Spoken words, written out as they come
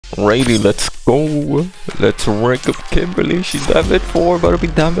Righty, let's go. Let's rank up Kimberly. She's diamond 4, about to be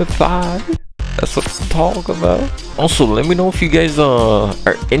diamond 5. That's what I'm talking about. Also, let me know if you guys are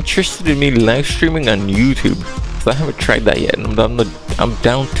interested in me live streaming on YouTube. Cause I haven't tried that yet, and I'm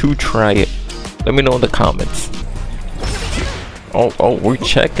down to try it. Let me know in the comments. Oh, we're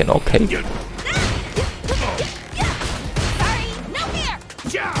checking. Okay.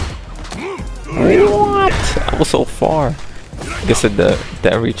 What? I was so far. I guess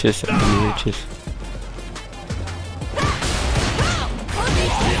that reaches and he reaches.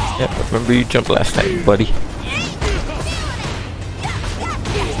 Yeah, remember you jumped last time, buddy.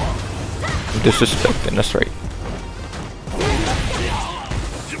 I'm disrespecting, that's right.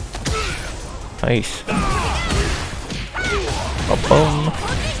 Nice. Boom.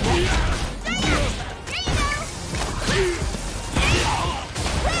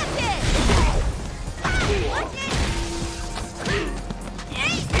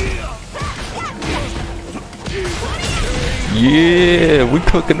 Yeah, we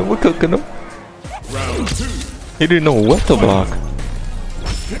cooking him. He didn't know what to block.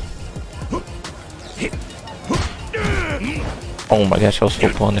 Oh my gosh, I was so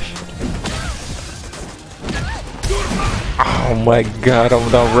punished. Oh my god,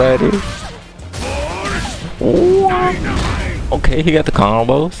 I'm not ready. What? Okay, he got the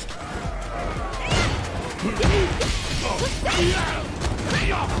combos.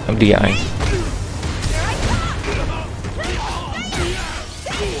 I'm DI.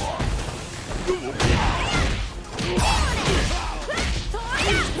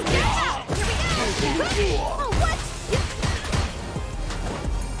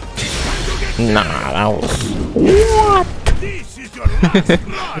 Nah, that was what?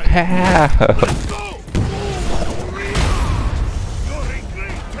 How?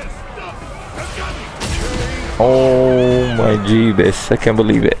 Oh my jeebus, I can't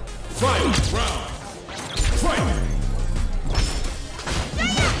believe it.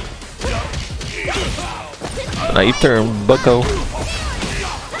 Now you turn, bucko.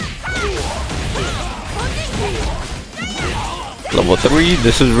 Level 3,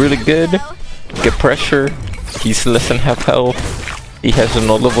 this is really good. Get pressure. He's less than half health. He has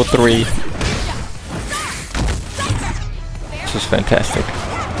no level 3. This is fantastic.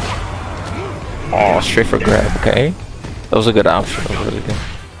 Oh, straight for grab, okay. That was a good option, that was really good.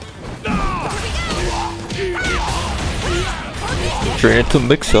 Trying to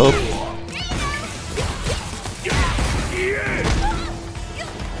mix up.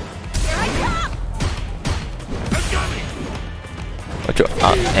 What your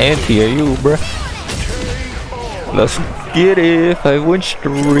anti are you, bruh? Let's get it. 5-win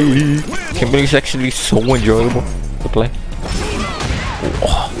streak. Kimberly's actually so enjoyable to play.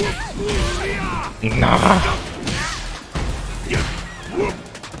 Oh. Nah.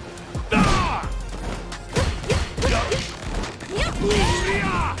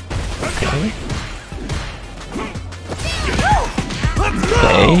 Okay.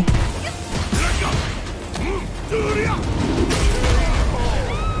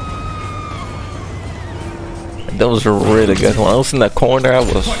 That was a really good one. I was in that corner, I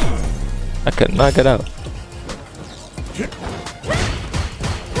could knock it out.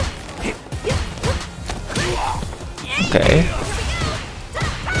 Okay.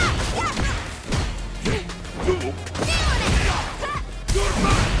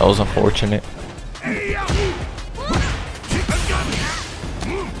 That was unfortunate.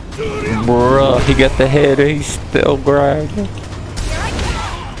 Bruh, he got the head and he's still grinding.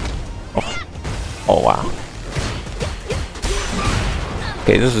 Oh wow.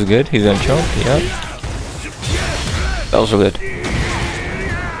 Okay, this is good. He's gonna jump. Yep. That was good.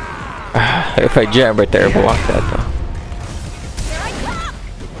 If I jab right there, block that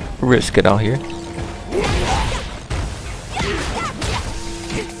though. Risk it out here.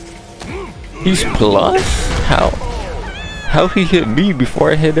 He's plus? How he hit me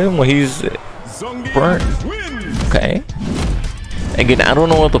before I hit him when he's burnt? Okay. Again, I don't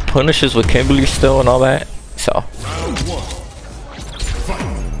know what the punish is with Kimberly still and all that. So.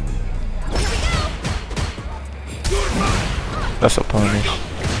 That's a punish.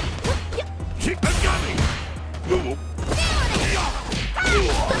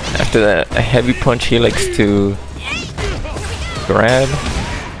 After that, a heavy punch he likes to grab.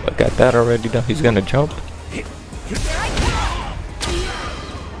 I got that already done. He's gonna jump.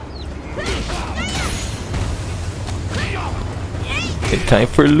 Okay, time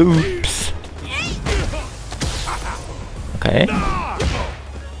for loops. Okay.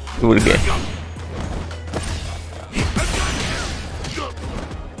 Do it again.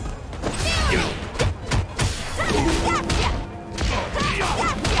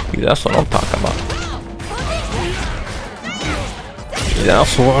 That's what I'm talking about.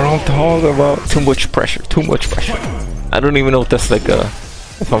 That's what I'm talking about. Too much pressure. Too much pressure. I don't even know if that's like a...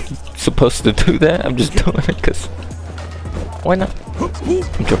 if I'm supposed to do that. I'm just doing it because... why not?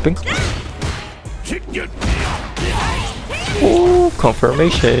 I'm jumping. Ooh,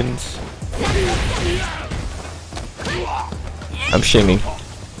 confirmations. I'm shimmy.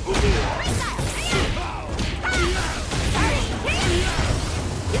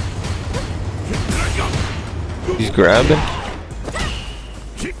 He's grabbing.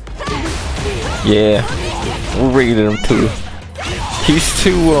 Yeah, we're raiding him too. He's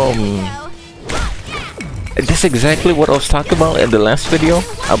too that's exactly what I was talking about in the last video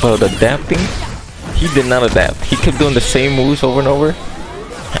about adapting. He did not adapt. He kept doing the same moves over and over.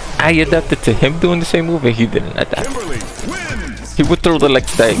 I adapted to him doing the same move and he didn't adapt. He would throw the like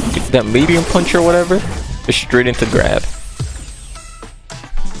that medium punch or whatever just straight into grab.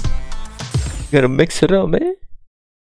 You gotta mix it up, man.